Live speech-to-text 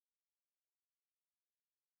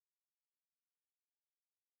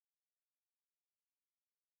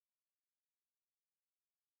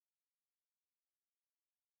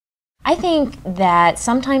I think that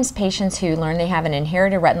sometimes patients who learn they have an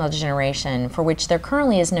inherited retinal degeneration for which there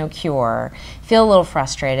currently is no cure feel a little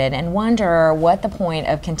frustrated and wonder what the point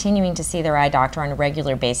of continuing to see their eye doctor on a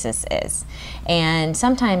regular basis is. And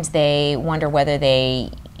sometimes they wonder whether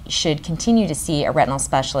they should continue to see a retinal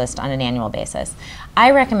specialist on an annual basis. I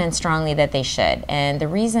recommend strongly that they should, and the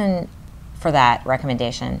reason for that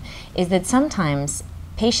recommendation is that sometimes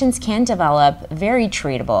patients can develop very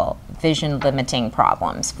treatable vision limiting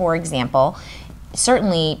problems. For example,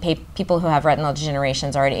 certainly people who have retinal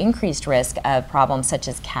degenerations are at increased risk of problems such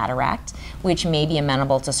as cataract, which may be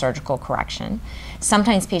amenable to surgical correction.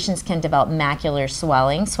 Sometimes patients can develop macular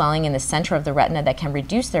swelling in the center of the retina that can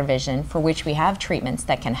reduce their vision, for which we have treatments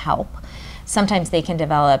that can help. Sometimes they can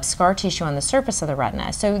develop scar tissue on the surface of the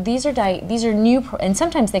retina. So these are new, and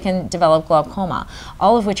sometimes they can develop glaucoma,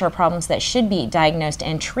 all of which are problems that should be diagnosed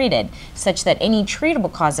and treated such that any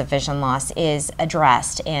treatable cause of vision loss is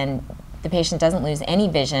addressed and the patient doesn't lose any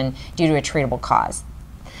vision due to a treatable cause.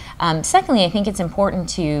 Secondly, I think it's important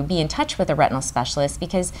to be in touch with a retinal specialist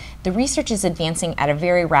because the research is advancing at a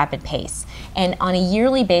very rapid pace, and on a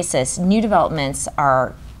yearly basis, new developments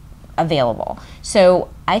are available. So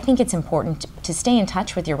I think it's important to stay in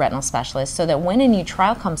touch with your retinal specialist so that when a new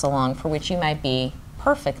trial comes along for which you might be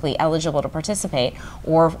perfectly eligible to participate,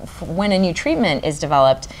 or when a new treatment is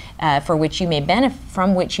developed from which you may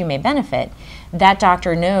benefit, that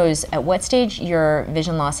doctor knows at what stage your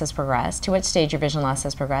vision loss has progressed, to what stage your vision loss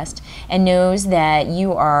has progressed, and knows that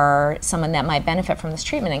you are someone that might benefit from this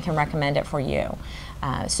treatment and can recommend it for you.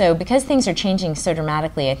 So because things are changing so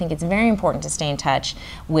dramatically, I think it's very important to stay in touch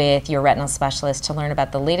with your retinal specialist to learn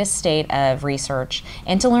about the latest state of research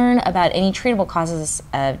and to learn about any treatable causes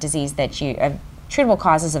of disease treatable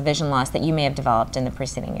causes of vision loss that you may have developed in the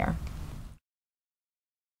preceding year.